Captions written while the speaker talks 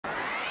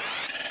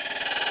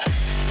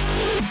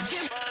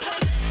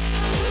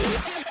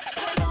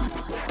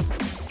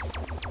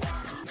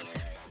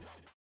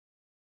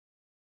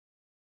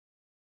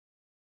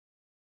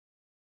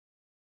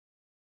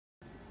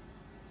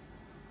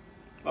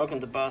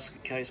Welcome to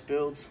Basket Case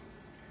Builds.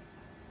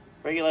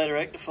 Regulator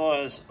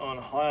rectifiers on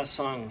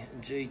Hyosung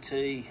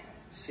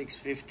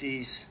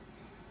GT650s,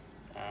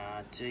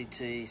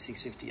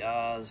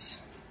 GT650Rs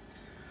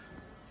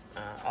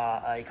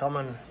are a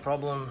common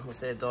problem with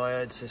their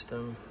diode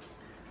system.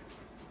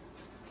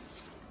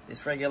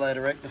 This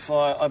regulator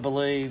rectifier, I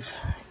believe,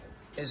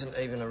 isn't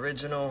even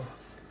original,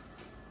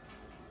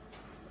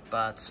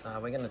 but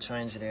we're going to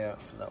change it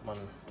out for that one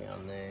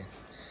down there.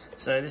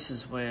 So this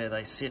is where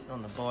they sit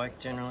on the bike,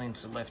 generally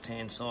into the left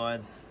hand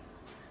side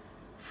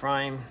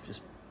frame,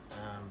 just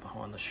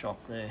behind the shock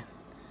there.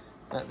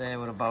 That there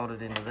would have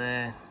bolted into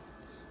there,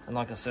 and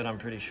like I said, I'm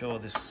pretty sure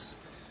this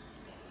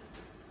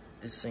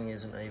thing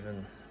isn't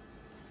even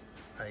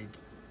a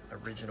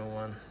original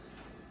one.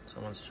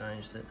 Someone's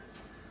changed it.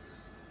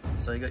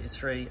 So you got your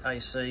three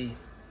AC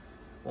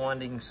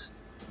windings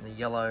in the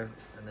yellow,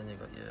 and then you've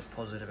got your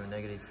positive and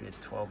negative for your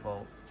 12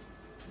 volt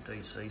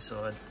DC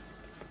side.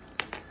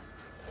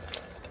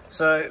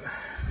 So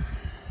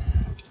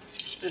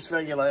this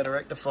regulator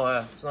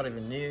rectifier is not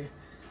even new,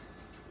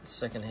 it's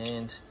second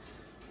hand.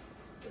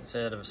 It's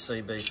out of a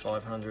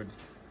CB500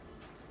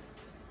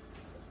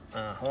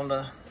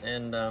 Honda,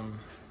 and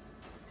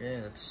yeah,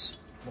 that's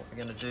what we're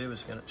going to do.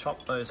 Is we're going to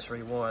chop those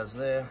three wires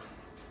there,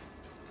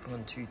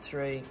 1, 2,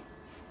 3,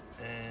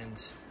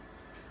 and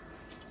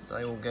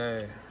they will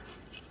go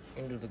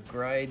into the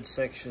grade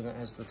section that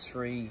has the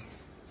three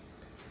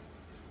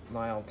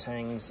male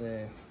tangs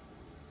there.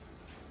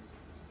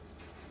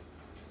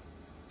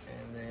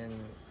 And then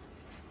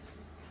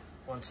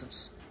once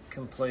it's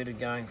completed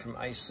going from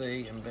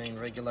AC and being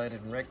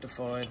regulated and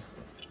rectified,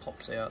 it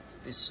pops out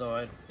this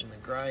side in the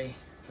grey,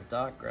 the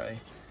dark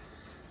grey,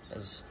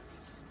 as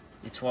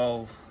your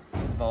 12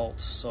 volt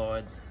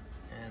side,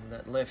 and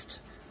that left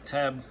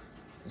tab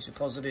is your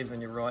positive and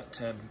your right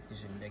tab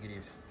is your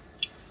negative.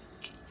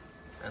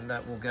 And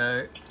that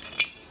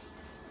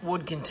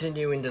would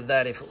continue into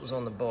that if it was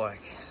on the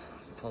bike,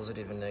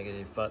 positive and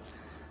negative, but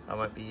I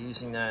won't be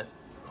using that.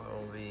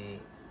 I'll be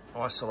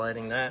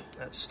isolating that.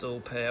 That's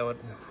still powered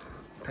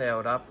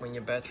up when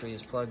your battery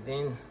is plugged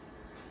in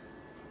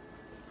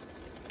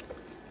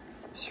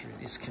through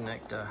this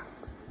connector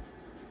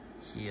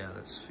here.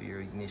 That's for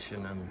your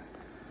ignition and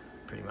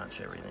pretty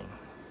much everything.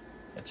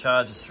 It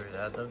charges through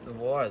that. The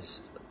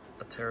wires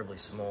are terribly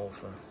small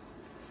for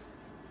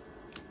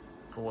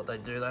what they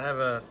do. They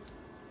have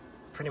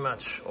pretty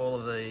much all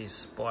of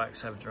these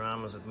bikes have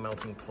dramas with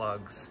melting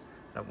plugs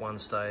at one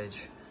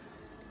stage.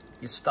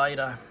 Your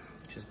stator,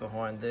 which is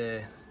behind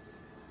there,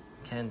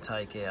 can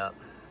take out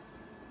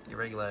your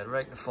regulator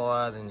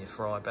rectifier, then you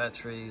fry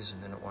batteries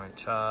and then it won't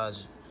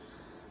charge.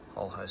 A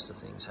whole host of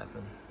things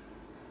happen.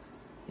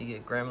 You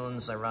get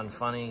gremlins, they run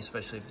funny,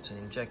 especially if it's an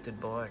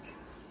injected bike.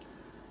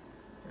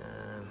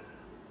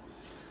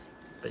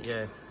 But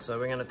yeah, so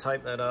we're going to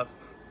tape that up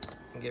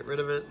and get rid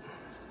of it,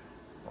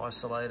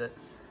 isolate it,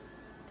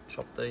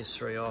 chop these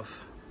three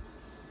off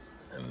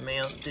and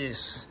mount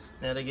this.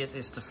 Now, to get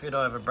this to fit,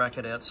 I have a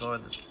bracket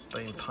outside that's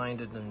been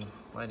painted and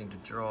waiting to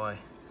dry,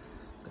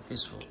 but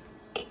this will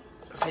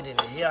fit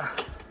into here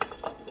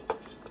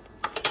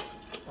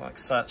like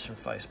such and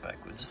face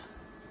backwards.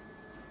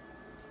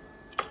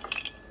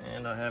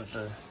 And I have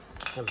the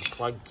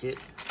plug kit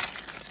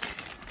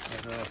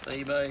off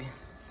eBay.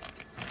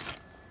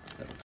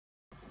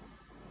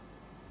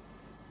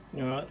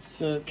 Alright,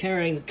 for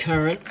carrying the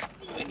current,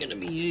 we're going to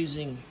be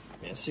using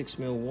our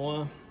 6mm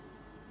wire.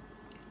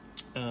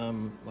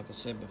 Like I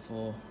said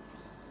before,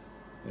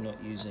 we're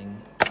not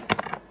using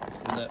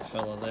that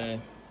fella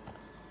there.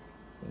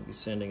 We'll be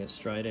sending it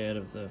straight out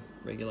of the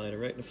regulator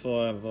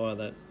rectifier via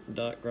that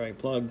dark grey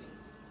plug,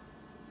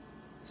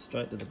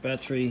 straight to the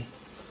battery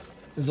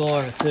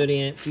via a 30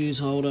 amp fuse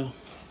holder.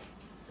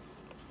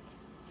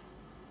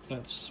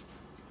 That's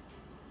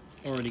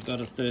already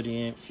got a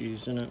 30 amp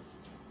fuse in it,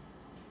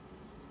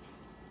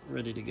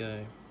 ready to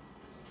go.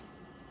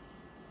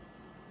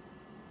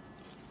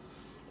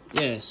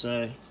 Yeah,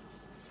 so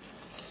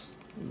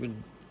a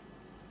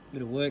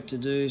bit of work to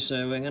do.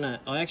 So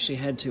I actually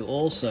had to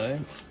also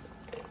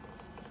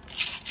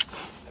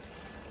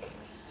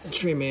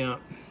trim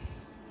out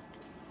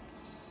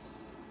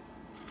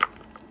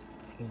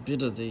a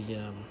bit of the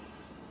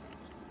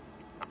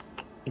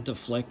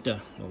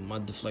deflector, or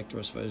mud deflector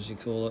I suppose you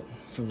call it,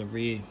 from the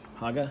rear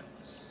hugger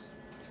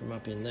from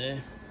up in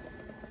there.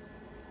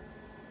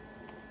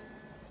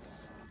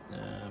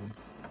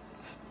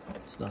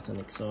 It's nothing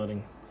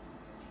exciting.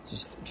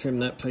 Just trim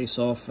that piece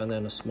off, and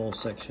then a small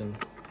section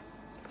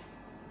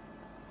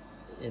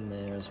in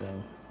there as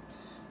well.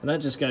 And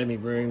that just gave me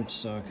room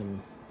so I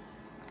can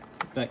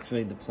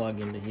backfeed the plug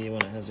into here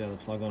when it has the other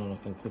plug on, and I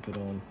can clip it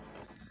on.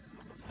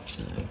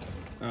 So,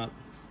 alright,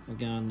 we'll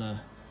go and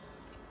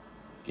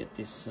get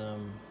this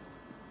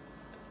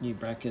new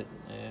bracket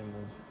and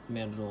we'll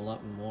mount it all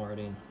up and wire it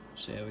in.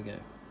 See how we go.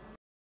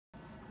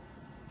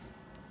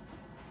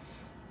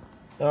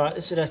 Alright,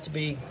 this would have to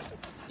be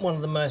one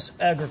of the most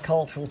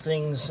agricultural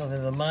things I've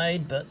ever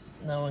made, but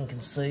no one can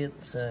see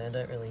it, so I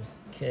don't really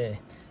care.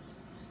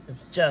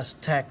 It's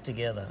just tacked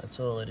together, that's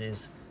all it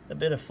is. A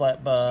bit of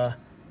flat bar,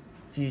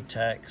 few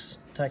tacks,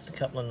 tacked a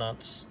couple of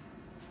nuts,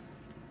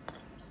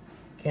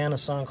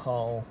 countersunk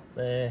hole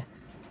there,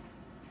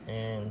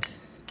 and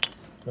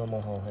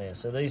normal hole here.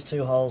 So these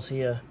two holes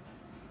here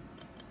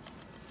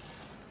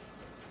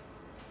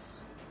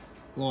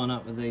line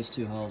up with these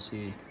two holes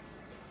here.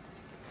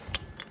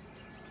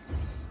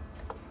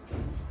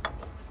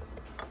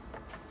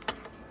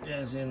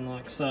 As in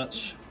like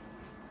such,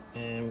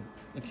 and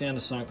the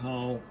countersunk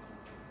hole,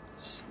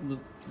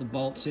 the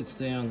bolt sits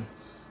down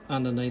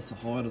underneath the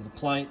height of the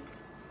plate,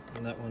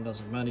 and that one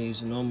doesn't matter,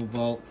 use a normal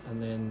bolt.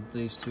 And then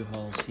these two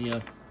holes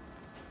here,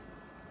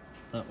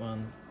 that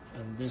one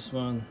and this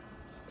one,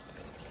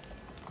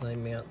 they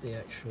mount the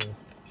actual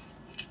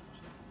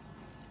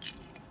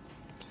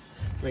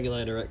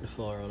regulator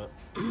rectifier on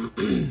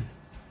it.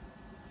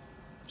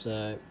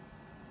 So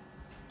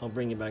I'll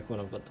bring you back when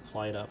I've got the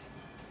plate up.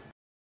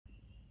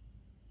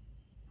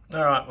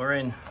 Alright, we're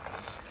in.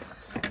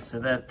 So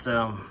that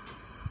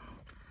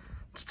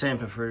it's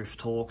tamper-proof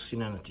Torx. You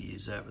don't have to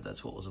use that, but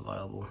that's what was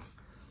available.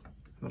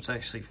 It's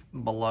actually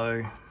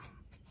below,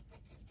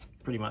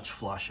 pretty much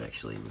flush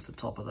actually with the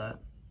top of that.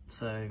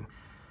 So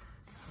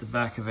the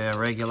back of our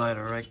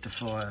regulator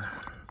rectifier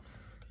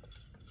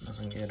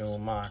doesn't get all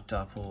marked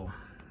up or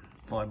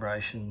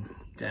vibration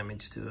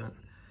damage to it.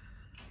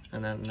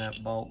 And then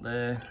that bolt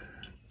there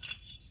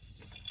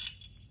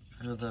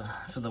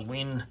for the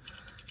win,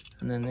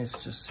 and then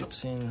this just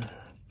sits in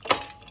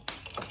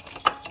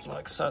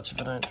like such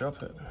if I don't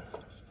drop it.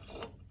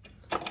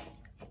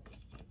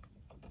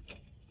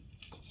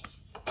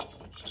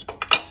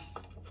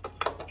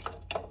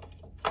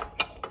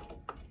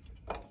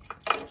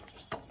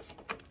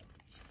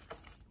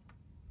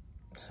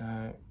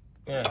 So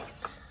yeah,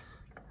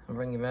 I'll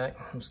bring you back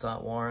and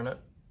start wiring it.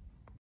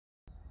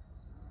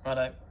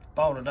 Righto,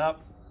 bolt it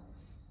up,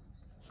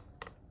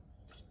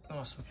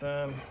 nice and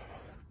firm. You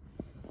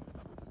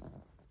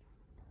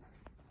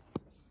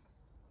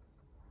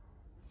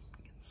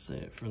can see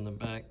it from the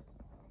back.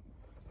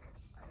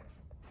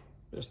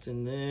 Just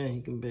in there,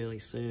 you can barely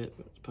see it,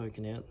 but it's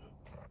poking out.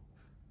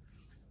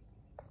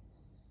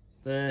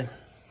 There.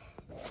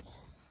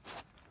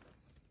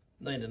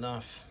 Neat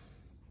enough.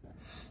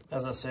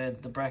 As I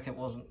said, the bracket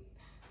wasn't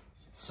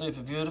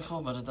super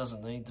beautiful, but it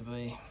doesn't need to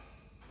be.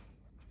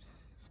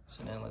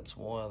 So now let's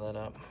wire that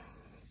up.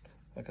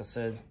 Like I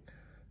said,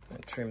 I'll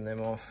trim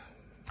them off.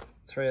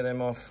 3 of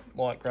them off,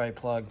 light grey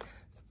plug.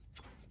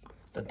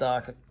 The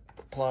darker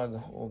plug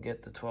will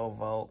get the 12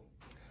 volt,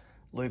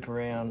 loop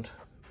around,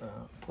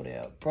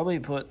 probably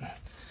put,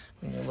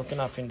 when you're looking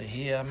up into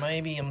here,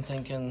 maybe I'm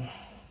thinking,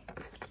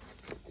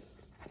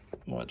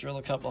 might drill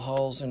a couple of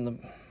holes in the,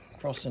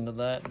 cross into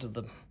that, into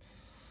the, what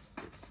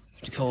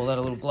do you call that,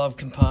 a little glove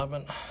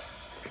compartment,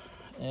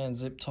 and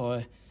zip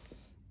tie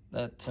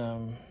that,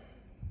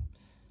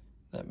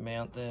 that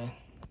mount there.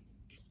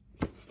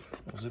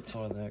 I'll zip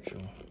tie the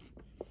actual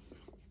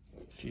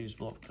fuse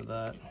block to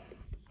that,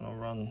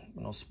 and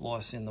I'll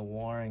splice in the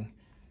wiring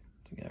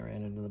to go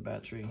around into the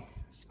battery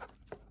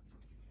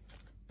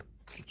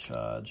to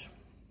charge.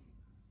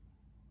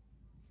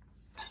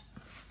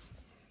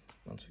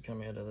 Once we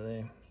come out of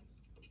there,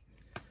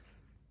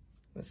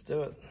 let's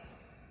do it.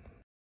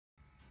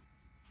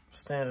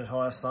 Standard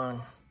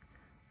Hyosung,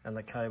 and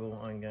the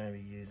cable I'm going to be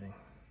using.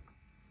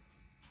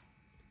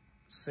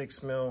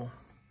 6mm.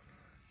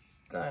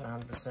 Don't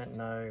 100%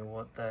 know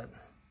what that,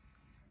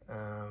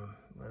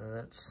 whether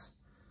that's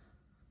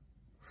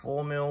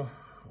 4mm or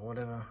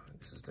whatever.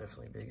 This is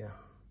definitely bigger.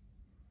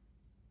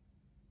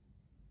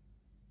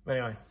 But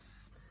anyway,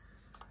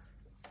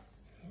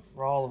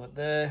 roll of it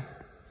there,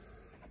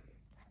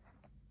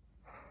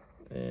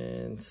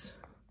 and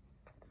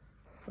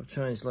I've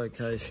changed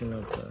location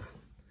of the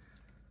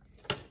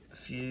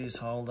fuse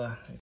holder.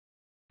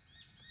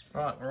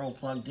 Right, we're all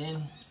plugged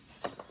in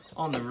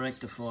on the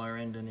rectifier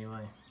end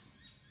anyway.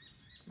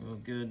 We're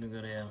good. We've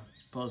got our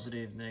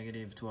positive,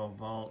 negative, 12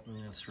 volt,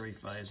 and our 3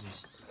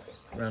 phases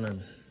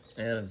running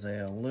out of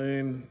our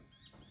loom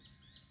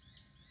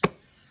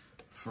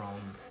from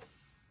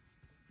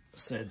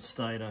said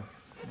stator.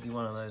 It'll be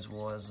one of those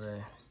wires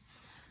there.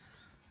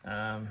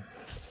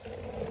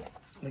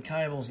 The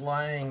cable's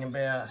laying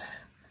about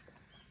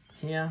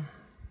here.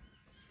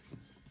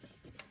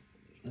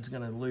 It's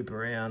going to loop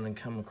around and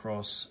come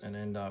across and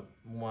end up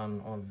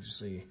one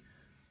obviously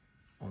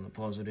on the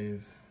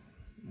positive,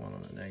 one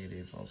on the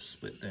negative. I'll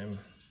split them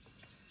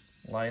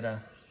later.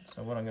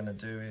 So what I'm going to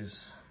do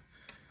is,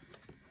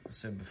 as I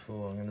said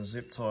before, I'm going to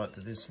zip tie it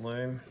to this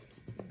loom,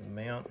 the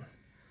mount.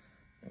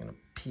 I'm going to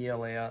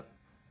peel out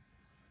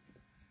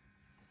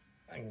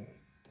and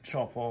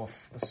chop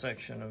off a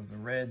section of the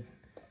red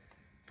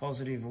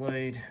positive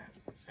lead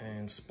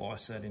and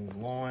splice that in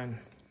line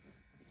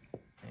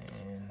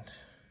and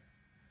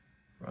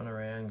run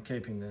around,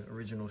 keeping the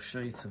original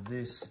sheath of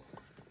this.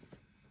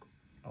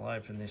 I'll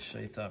open this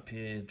sheath up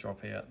here,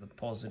 drop out the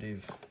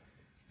positive,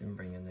 then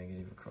bring a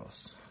negative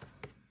across.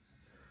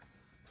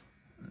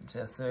 That's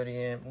our 30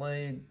 amp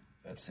lead.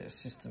 That's our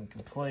system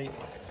complete.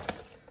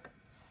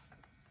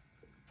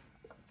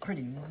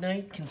 Pretty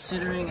neat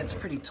considering it's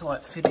pretty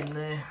tight fit in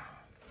there.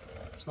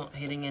 It's not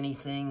hitting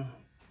anything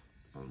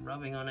or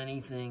rubbing on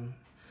anything.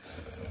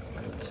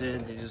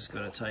 Instead, you just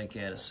got to take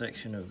out a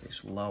section of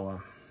this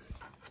lower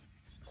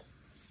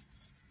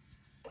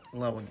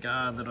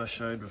guard that I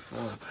showed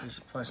before, the piece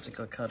of plastic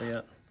I cut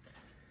out.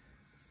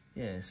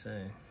 Yeah, so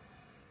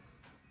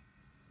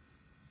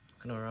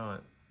looking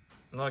alright.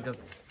 Like I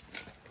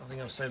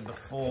think I've said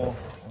before,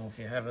 or if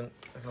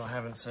I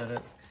haven't said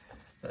it,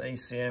 the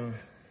ECM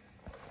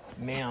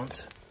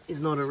mount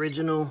is not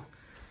original,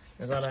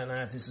 as I don't know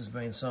if this has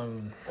been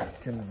some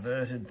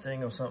converted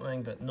thing or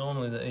something, but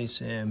normally the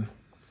ECM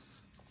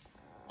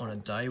on a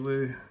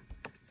Daewoo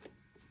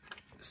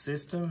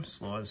system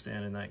slides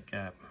down in that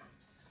gap.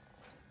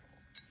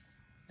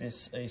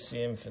 This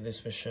ECM for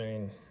this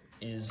machine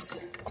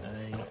is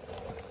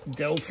a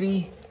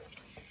Delphi,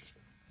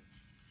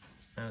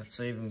 and it's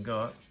even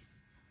got,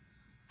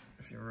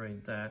 if you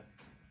read that,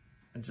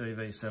 a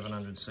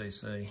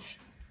GV700cc,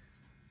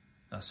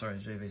 sorry,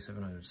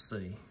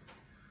 GV700C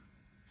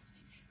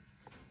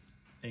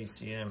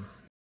ECM.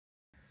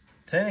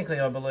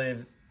 Technically, I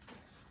believe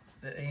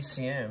the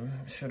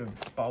ECM should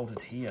have bolted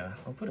here.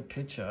 I'll put a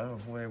picture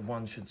of where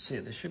one should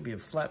sit. There should be a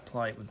flat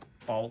plate with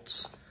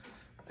bolts,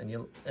 and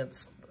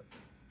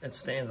it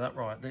stands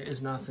upright. There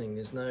is nothing.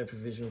 There's no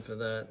provision for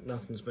that.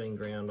 Nothing's been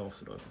ground off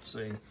that I could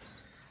see.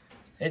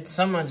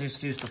 Someone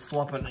just used to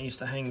flop it and it used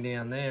to hang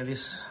down there.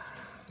 This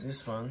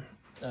one,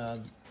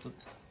 hang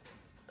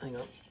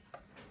on.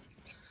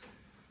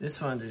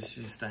 This one just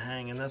used to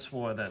hang, and that's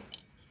why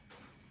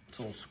it's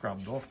all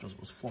scrubbed off, because it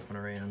was flopping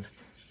around,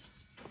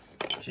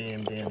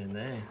 jammed down in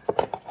there.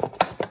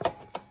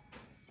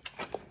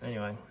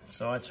 Anyway,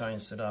 so I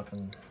changed it up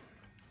and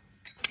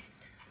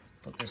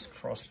put this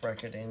cross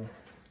bracket in,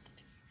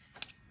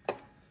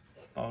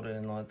 bolt it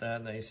in like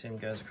that. The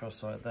ECM goes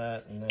across like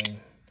that, and then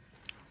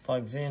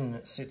plugs in.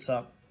 It sits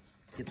up,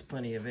 gets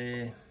plenty of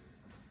air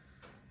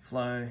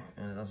flow,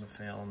 and it doesn't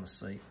foul on the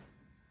seat.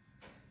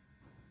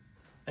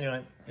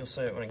 Anyway, you'll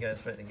see it when it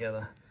goes back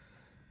together.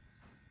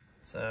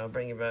 So I'll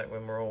bring you back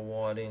when we're all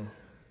wired in.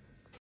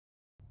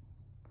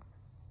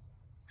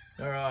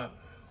 Alright,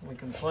 we're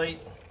complete.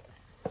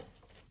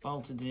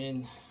 Bolted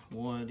in,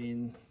 wired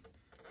in,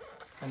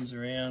 comes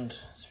around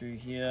through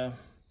here,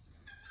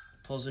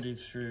 positive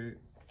through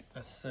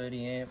a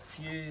 30 amp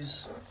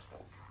fuse.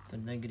 The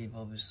negative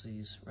obviously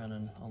is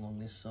running along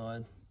this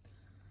side.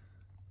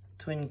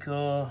 Twin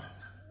core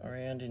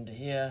around into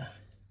here,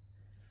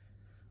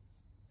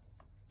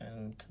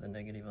 and to the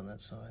negative on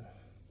that side.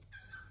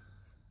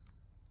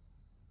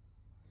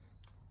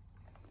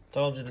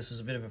 Told you this is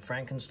a bit of a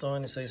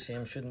Frankenstein. This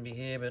ECM shouldn't be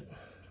here, but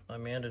I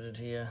mounted it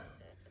here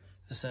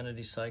for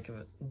sanity's sake of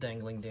it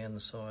dangling down the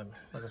side.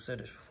 Like I said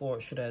before,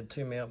 it should have had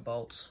 2 mount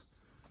bolts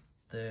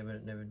there, but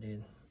it never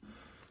did.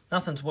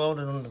 Nothing's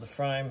welded onto the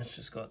frame. It's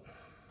just got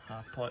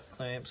half pipe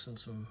clamps and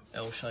some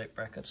L-shaped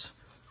brackets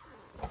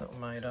that were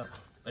made up.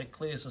 It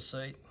clears the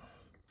seat.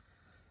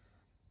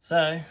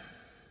 So,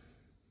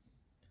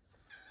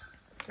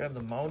 grab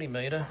the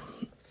multimeter.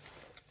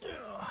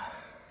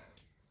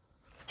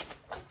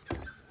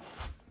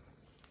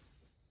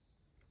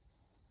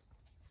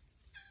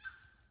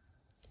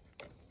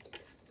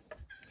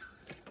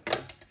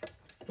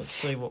 Let's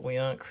see what we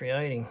aren't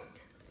creating.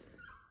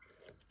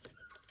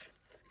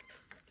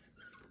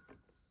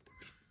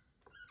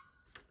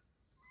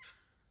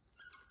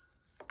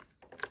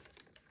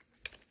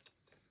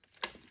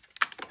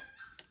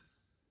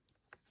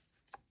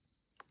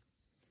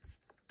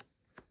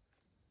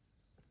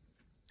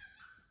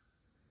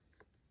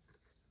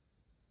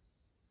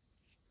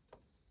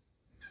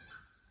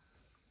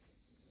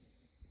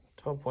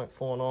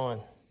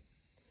 .49.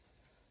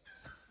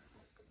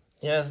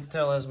 Yeah, as I can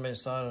tell, it hasn't been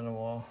started in a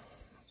while.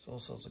 There's all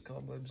sorts of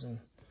cobwebs, and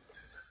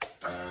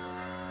you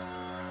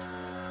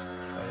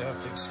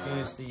have to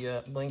excuse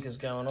the blinkers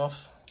going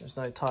off. There's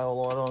no tail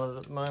light on it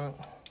at the moment,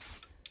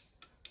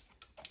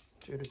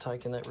 due to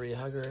taking that rear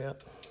hugger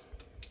out.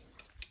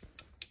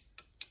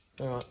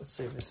 Alright, let's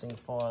see if this thing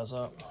fires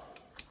up.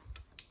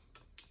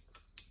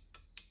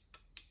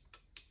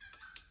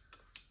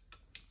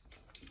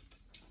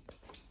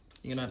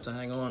 You're gonna have to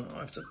hang on.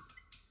 I have to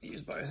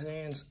use both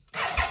hands.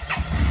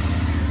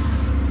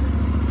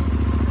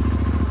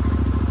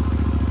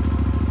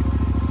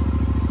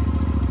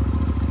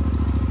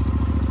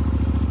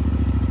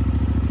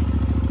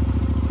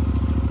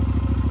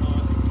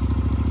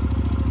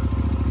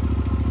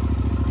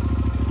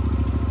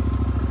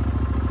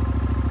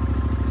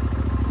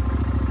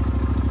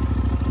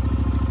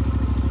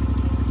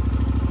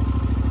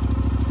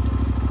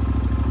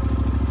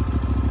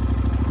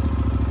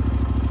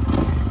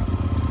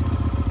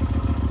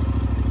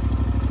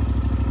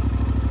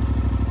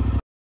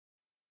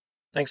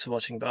 Thanks for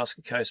watching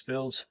Basket Coast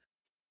Builds.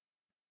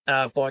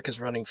 Bike is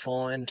running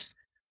fine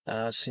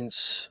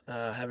since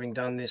having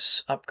done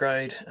this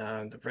upgrade.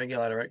 The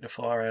regulator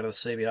rectifier out of the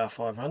CBR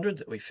 500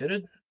 that we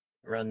fitted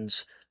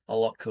runs a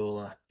lot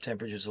cooler.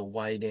 Temperatures are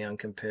way down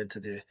compared to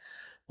the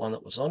one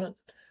that was on it.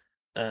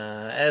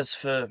 As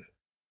for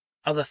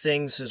other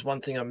things, there's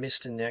one thing I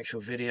missed in the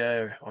actual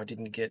video. I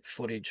didn't get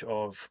footage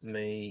of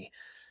me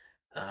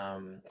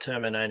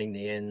terminating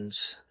the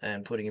ends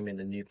and putting them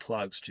into new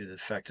plugs due to the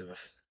fact of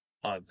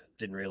I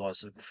didn't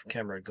realise the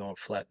camera had gone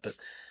flat, but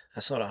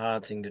that's not a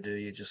hard thing to do.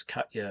 You just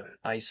cut your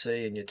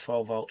AC and your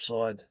 12-volt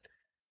side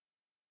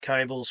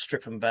cables,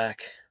 strip them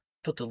back,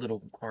 put the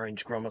little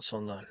orange grommets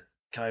on the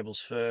cables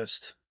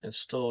first,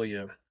 install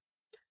your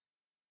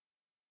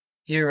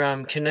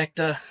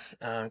connector,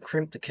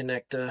 crimp the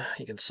connector.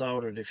 You can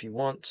solder it if you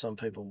want. Some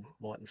people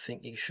mightn't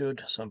think you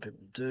should, some people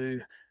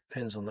do.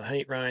 Depends on the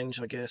heat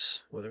range, I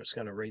guess, whether it's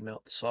going to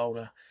remelt the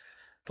solder.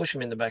 Push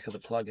them in the back of the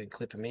plug and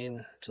clip them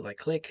in till they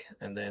click,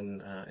 and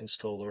then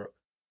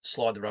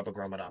slide the rubber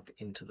grommet up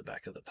into the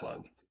back of the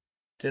plug.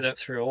 Do that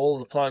through all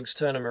the plugs,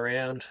 turn them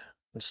around,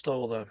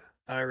 install the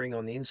O-ring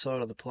on the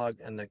inside of the plug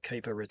and the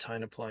keeper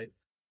retainer plate,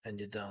 and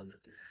you're done.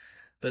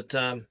 But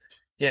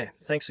yeah,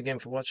 thanks again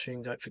for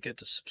watching. Don't forget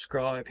to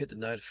subscribe, hit the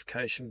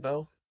notification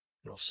bell,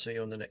 and I'll see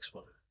you on the next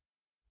one.